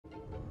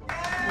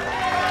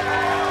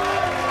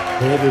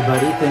Hey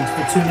everybody, thanks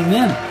for tuning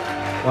in.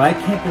 Well, I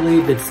can't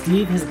believe that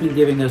Steve has been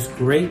giving us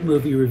great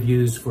movie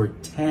reviews for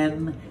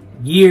 10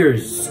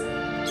 years.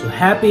 So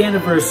happy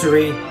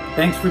anniversary.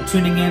 Thanks for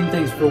tuning in,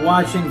 thanks for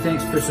watching,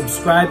 thanks for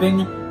subscribing.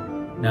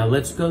 Now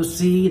let's go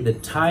see the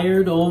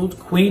tired old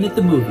queen at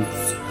the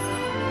movies.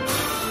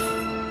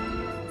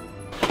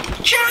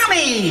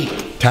 Johnny!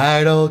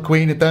 Tired old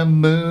queen at the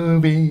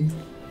movies.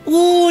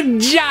 Ooh,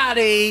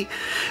 Johnny!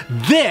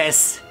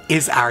 This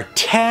is our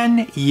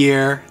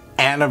 10-year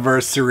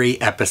anniversary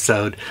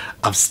episode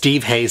of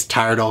Steve Hays'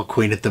 Tired Old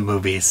Queen at the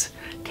Movies.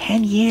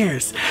 10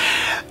 years.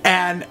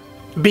 And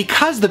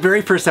because the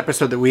very first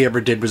episode that we ever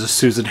did was a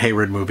Susan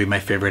Hayward movie, my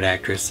favorite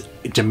actress,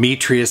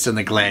 Demetrius and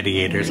the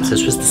Gladiators.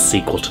 This was the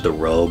sequel to The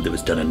Rogue that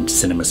was done in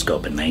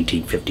CinemaScope in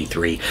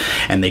 1953,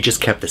 and they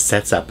just kept the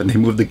sets up and they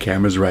moved the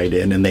cameras right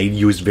in and they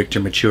used Victor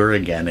Mature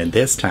again, and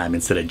this time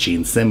instead of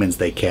Gene Simmons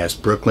they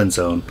cast Brooklyn's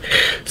own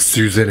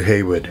Susan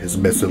Hayward as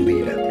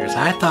Messalina.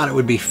 I thought it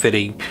would be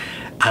fitting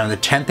on the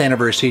 10th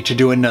anniversary to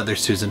do another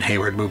Susan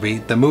Hayward movie,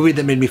 the movie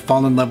that made me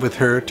fall in love with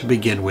her to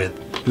begin with.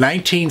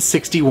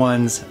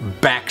 1961's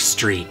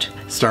Backstreet,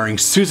 starring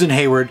Susan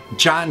Hayward,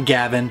 John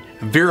Gavin,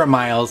 Vera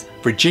Miles,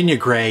 Virginia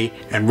Gray,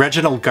 and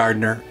Reginald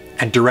Gardner,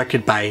 and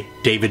directed by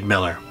David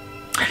Miller.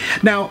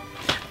 Now,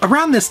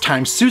 around this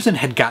time, Susan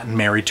had gotten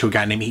married to a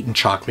guy named Eaton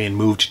Chalkley and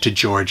moved to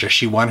Georgia.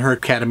 She won her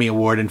Academy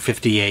Award in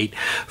 '58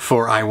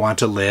 for I Want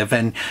to Live,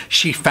 and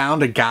she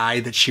found a guy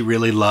that she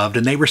really loved,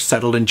 and they were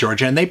settled in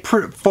Georgia, and they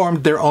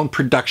formed their own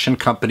production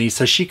company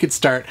so she could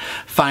start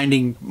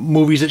finding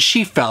movies that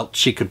she felt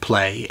she could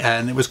play,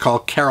 and it was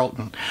called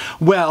Carrollton.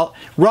 Well,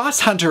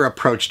 Ross Hunter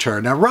approached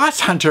her. Now, Ross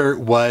Hunter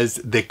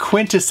was the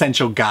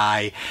quintessential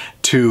guy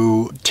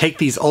to take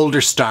these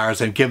older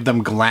stars and give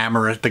them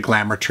the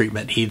glamour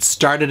treatment. He'd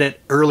started it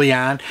early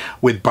on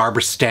with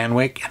Barbara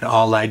Stanwyck and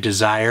All I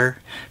Desire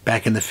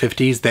back in the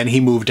 50s. Then he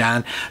moved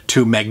on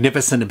to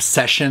Magnificent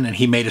Obsession, and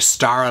he made a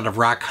star out of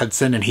Rock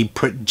Hudson, and he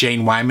put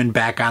Jane Wyman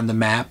back on the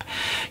map.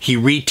 He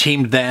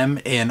reteamed them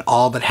in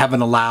All That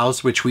Heaven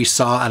Allows, which we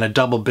saw on a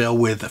double bill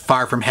with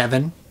Far From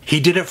Heaven. He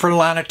did it for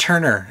Lana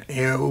Turner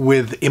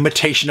with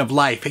Imitation of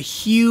Life, a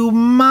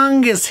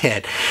humongous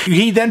hit.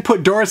 He then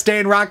put Doris Day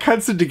and Rock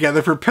Hudson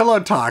together for Pillow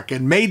Talk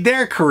and made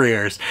their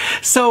careers.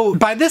 So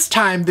by this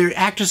time, the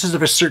actresses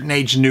of a certain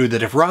age knew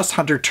that if Ross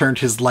Hunter turned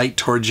his light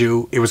towards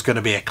you, it was going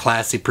to be a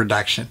classy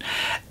production.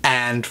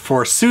 And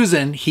for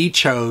Susan, he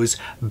chose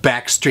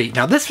Backstreet.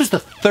 Now, this was the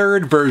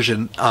third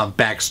version of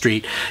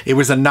Backstreet. It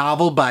was a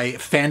novel by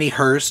Fannie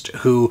Hurst,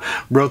 who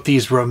wrote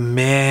these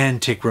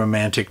romantic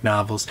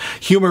novels.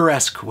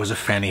 Humoresque was a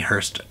Fannie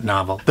Hurst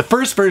novel. The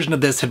first version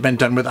of this had been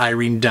done with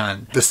Irene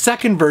Dunne. The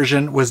second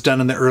version was done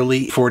in the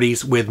early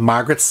 40s with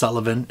Margaret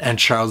Sullivan and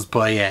Charles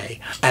Boyer.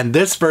 And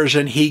this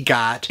version, he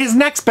got his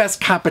next best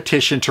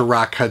competition to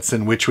Rock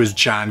Hudson, which was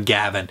John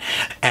Gavin.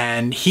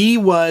 And he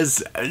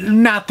was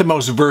not the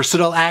most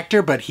versatile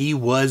actor, but he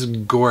was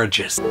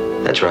gorgeous.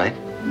 That's right.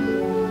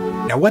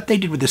 Now, what they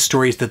did with the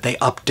story is that they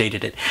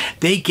updated it.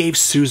 They gave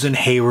Susan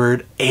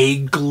Hayward a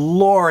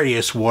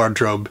glorious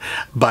wardrobe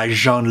by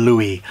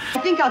Jean-Louis. I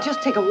think I'll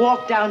just take a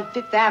walk down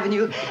Fifth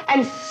Avenue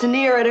and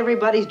sneer at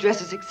everybody's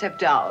dresses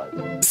except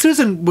ours.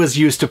 Susan was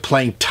used to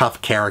playing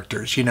tough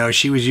characters. You know,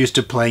 she was used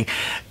to playing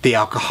the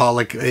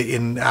alcoholic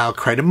in I'll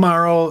Cry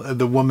Tomorrow,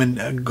 the woman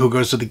who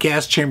goes to the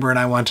gas chamber in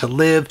I Want to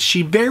Live.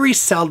 She very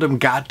seldom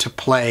got to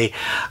play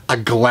a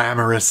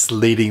glamorous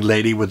leading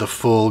lady with a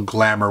full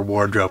glamour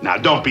wardrobe. Now,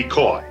 don't be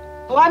coy.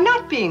 Oh, I'm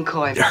not being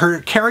coy.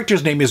 Her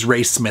character's name is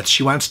Ray Smith.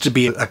 She wants to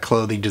be a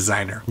clothing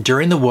designer.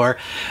 During the war,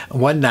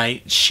 one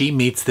night, she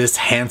meets this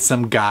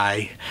handsome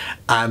guy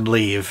on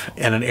leave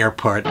at an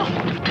airport. Oh,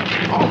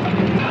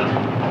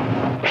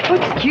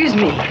 excuse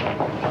me.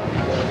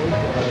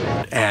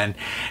 And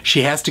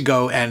she has to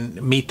go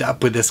and meet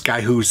up with this guy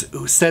who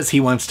says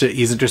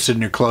he's interested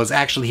in her clothes.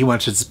 Actually, he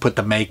wants to put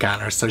the make on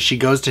her. So she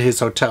goes to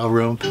his hotel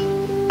room.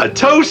 A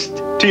toast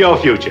to your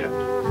future.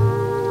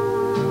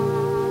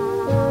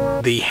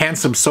 The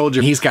handsome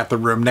soldier, he's got the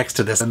room next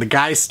to this, and the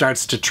guy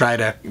starts to try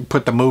to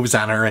put the moves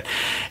on her,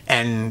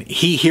 and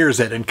he hears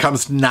it and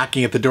comes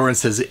knocking at the door and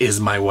says, "Is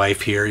my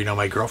wife here? You know,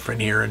 my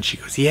girlfriend here?" And she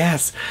goes,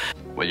 "Yes."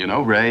 Well, you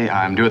know, Ray,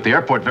 I'm due at the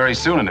airport very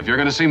soon, and if you're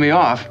going to see me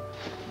off...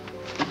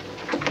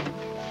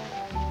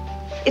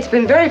 It's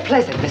been very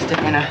pleasant, Mr.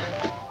 Penner.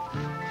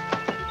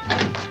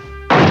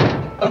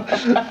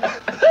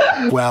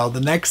 Well,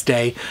 the next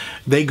day,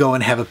 they go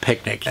and have a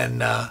picnic,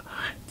 and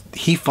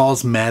he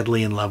falls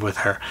madly in love with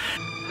her.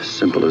 As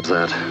simple as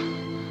that.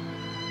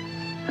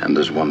 And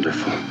as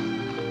wonderful.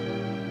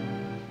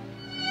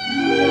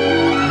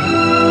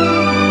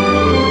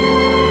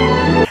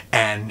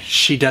 And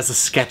she does a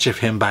sketch of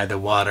him by the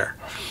water.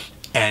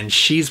 And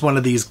she's one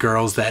of these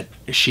girls that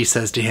she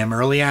says to him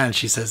early on,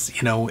 she says,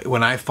 you know,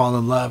 when I fall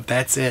in love,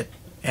 that's it.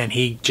 And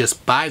he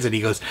just buys it. He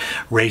goes,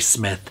 Ray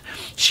Smith.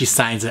 She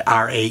signs it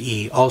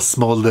R-A-E, all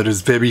small letters,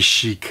 very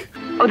chic.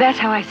 Oh, that's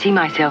how I see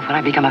myself when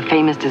I become a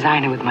famous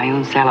designer with my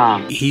own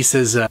salon. He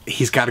says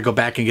he's got to go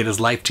back and get his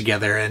life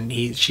together. And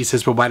she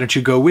says, well, why don't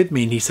you go with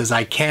me? And he says,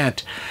 I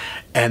can't.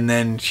 And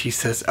then she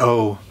says,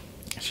 oh,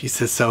 She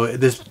says, so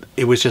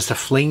it was just a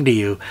fling to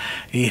you.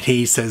 And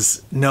he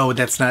says, no,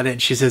 that's not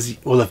it. She says,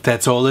 well, if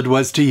that's all it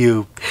was to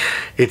you,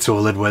 it's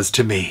all it was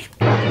to me.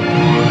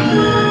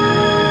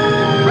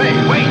 Ray,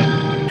 wait!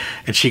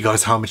 And she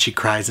goes home and she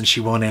cries and she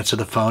won't answer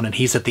the phone. And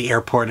he's at the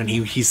airport and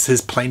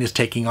his plane is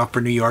taking off for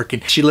New York.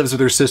 And she lives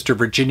with her sister,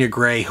 Virginia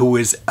Gray, who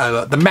is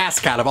the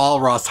mascot of all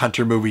Ross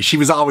Hunter movies. She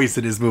was always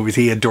in his movies.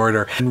 He adored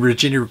her. And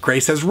Virginia Gray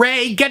says,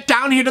 Ray, get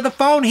down here to the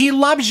phone. He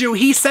loves you.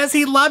 He says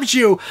he loves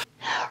you.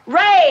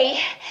 Ray,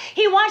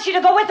 he wants you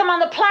to go with him on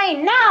the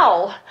plane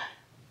now.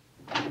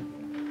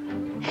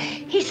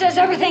 He says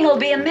everything will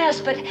be a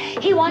mess, but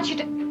he wants you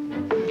to...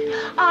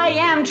 I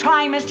am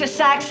trying, Mr.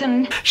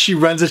 Saxon. She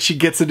runs and she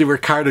gets into her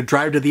car to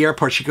drive to the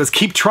airport. She goes,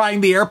 keep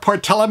trying the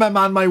airport. Tell him I'm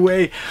on my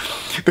way.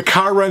 The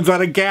car runs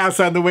out of gas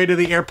on the way to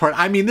the airport.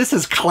 I mean, this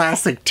is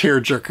classic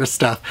tearjerker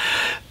stuff.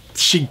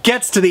 She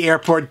gets to the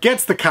airport,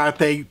 gets the car.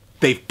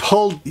 They've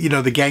pulled, you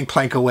know, the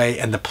gangplank away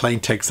and the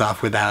plane takes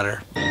off without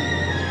her.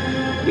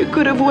 You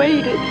could have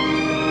waited.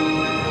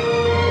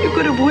 You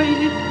could have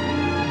waited.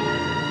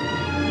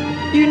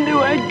 You knew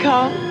I'd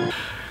come.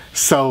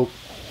 So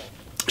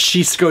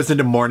she goes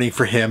into mourning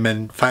for him,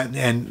 and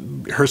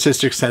her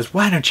sister says,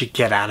 why don't you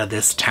get out of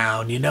this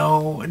town, you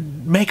know,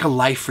 make a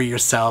life for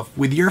yourself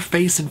with your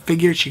face and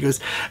figure. She goes,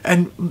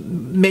 and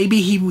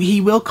maybe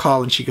he will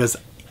call. And she goes,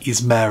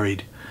 he's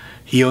married.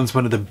 He owns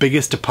one of the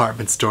biggest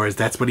department stores.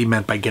 That's what he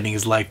meant by getting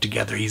his life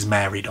together. He's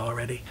married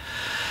already.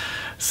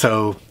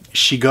 So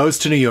she goes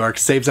to New York,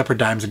 saves up her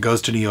dimes and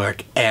goes to New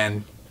York,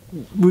 and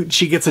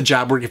she gets a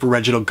job working for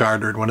Reginald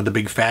Gardner at one of the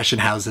big fashion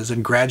houses,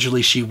 and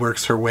gradually she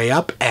works her way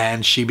up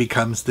and she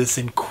becomes this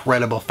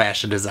incredible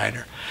fashion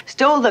designer.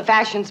 Stole the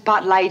fashion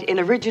spotlight in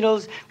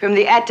originals from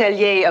the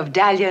atelier of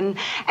Dalian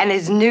and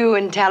his new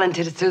and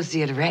talented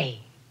associate,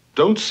 Ray.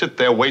 Don't sit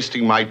there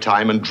wasting my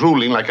time and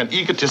drooling like an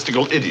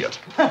egotistical idiot.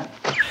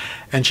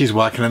 And she's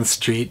walking on the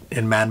street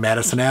in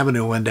Madison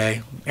Avenue one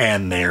day,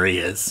 and there he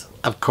is.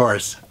 Of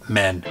course,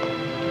 men.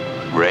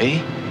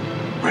 Ray?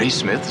 Ray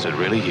Smith, is it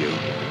really you?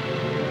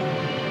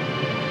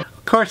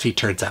 Of course he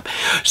turns up.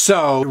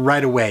 So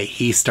right away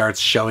he starts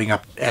showing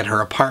up at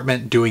her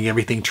apartment, doing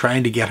everything,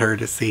 trying to get her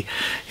to see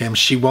him.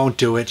 She won't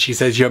do it. She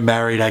says, you're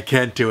married, I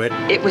can't do it.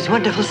 It was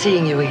wonderful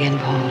seeing you again,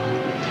 Paul.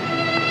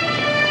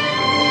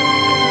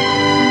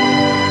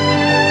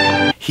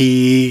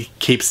 He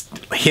keeps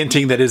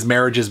hinting that his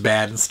marriage is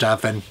bad and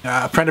stuff, and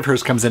a friend of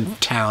hers comes in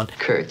town.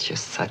 Kurt, you're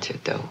such a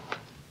dope.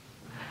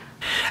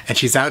 And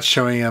she's out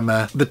showing him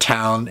the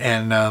town,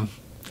 and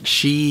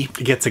she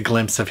gets a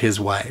glimpse of his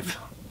wife,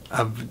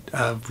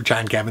 of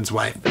John Gavin's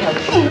wife.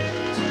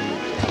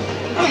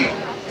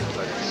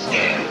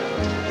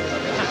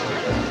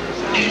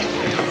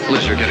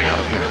 Liz, you're getting out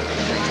of here.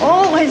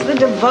 Always the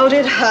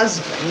devoted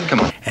husband.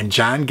 Come on. And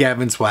John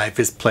Gavin's wife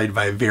is played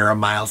by Vera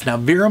Miles. Now,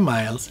 Vera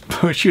Miles,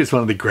 she was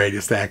one of the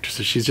greatest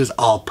actresses. She's just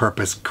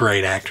all-purpose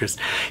great actress.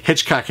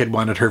 Hitchcock had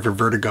wanted her for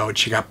Vertigo, and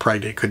she got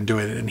pregnant, couldn't do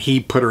it. And he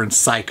put her in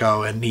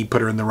Psycho, and he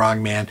put her in The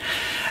Wrong Man.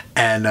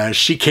 And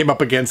she came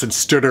up against and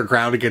stood her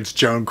ground against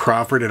Joan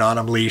Crawford and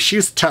Autumn Lee.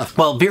 She's tough.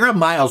 Well, Vera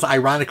Miles,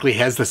 ironically,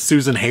 has the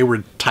Susan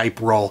Hayward type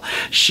role.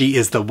 She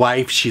is the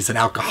wife. She's an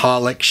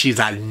alcoholic. She's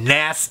a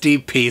nasty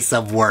piece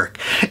of work.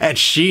 And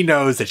she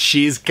knows that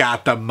she's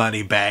got the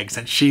money bags,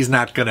 and she's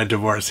not going to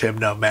divorce him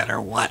no matter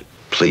what.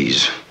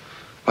 Please,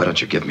 why don't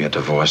you give me a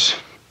divorce?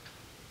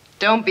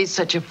 Don't be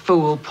such a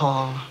fool,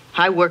 Paul.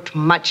 I worked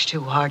much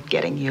too hard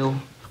getting you.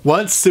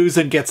 Once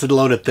Susan gets a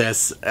load at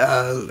this,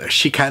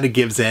 she kind of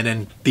gives in,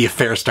 and the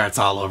affair starts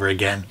all over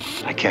again.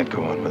 I can't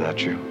go on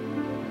without you.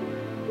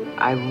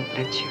 I won't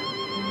let you.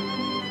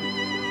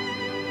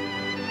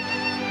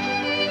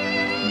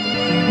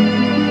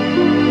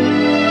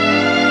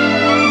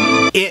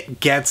 It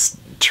gets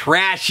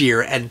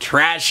trashier and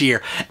trashier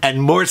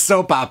and more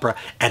soap opera,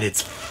 and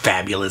it's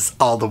fabulous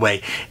all the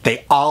way.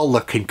 They all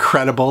look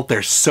incredible.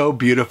 They're so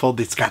beautiful.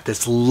 It's got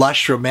this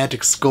lush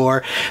romantic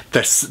score.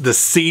 The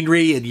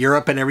scenery in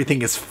Europe and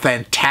everything is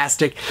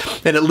fantastic,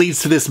 and it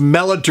leads to this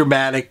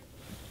melodramatic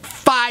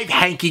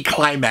 5-hanky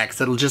climax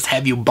that'll just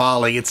have you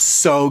bawling. It's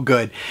so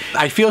good.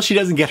 I feel she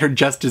doesn't get her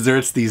just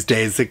desserts these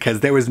days, because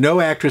there was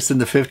no actress in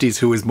the 50s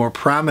who was more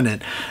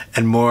prominent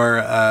and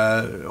more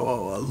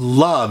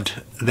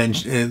loved than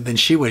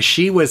she was.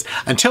 She was,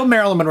 until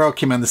Marilyn Monroe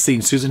came on the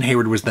scene, Susan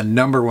Hayward was the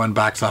 #1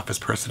 box office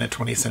person at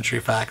 20th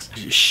Century Fox.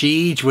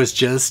 She was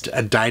just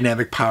a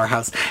dynamic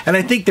powerhouse. And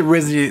I think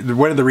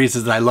one of the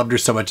reasons that I loved her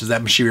so much is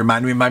that she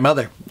reminded me of my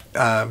mother.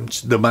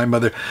 My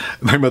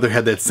mother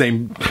had that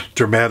same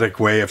dramatic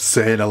way of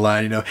saying a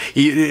line, you know.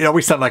 It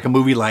always sounded like a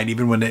movie line,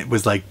 even when it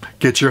was like,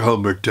 get your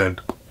homework done.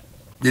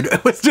 You know,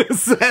 it was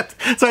just that.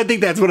 So I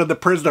think that's one of the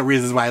personal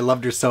reasons why I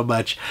loved her so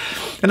much.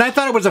 And I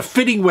thought it was a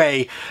fitting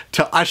way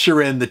to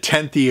usher in the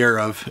 10th year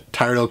of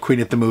Tired Old Queen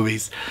at the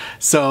Movies.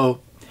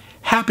 So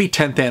happy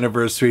 10th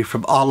anniversary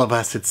from all of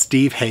us at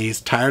Steve Hayes,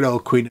 Tired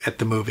Old Queen at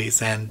the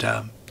Movies. And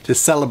to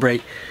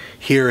celebrate,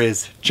 here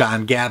is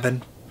John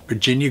Gavin,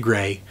 Virginia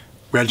Gray,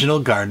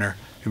 Reginald Gardner,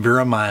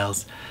 Vera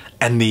Miles,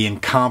 and the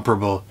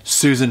incomparable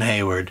Susan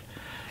Hayward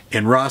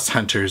in Ross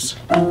Hunter's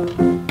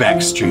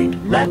Backstreet.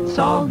 Let's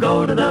all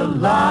go to the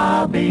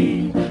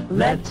lobby.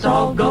 Let's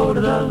all go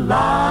to the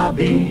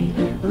lobby.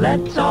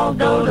 Let's all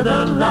go to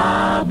the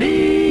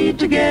lobby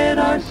to get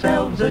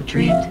ourselves a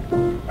treat.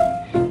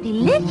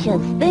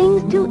 Delicious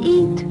things to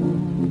eat.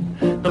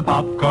 The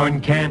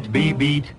popcorn can't be beat.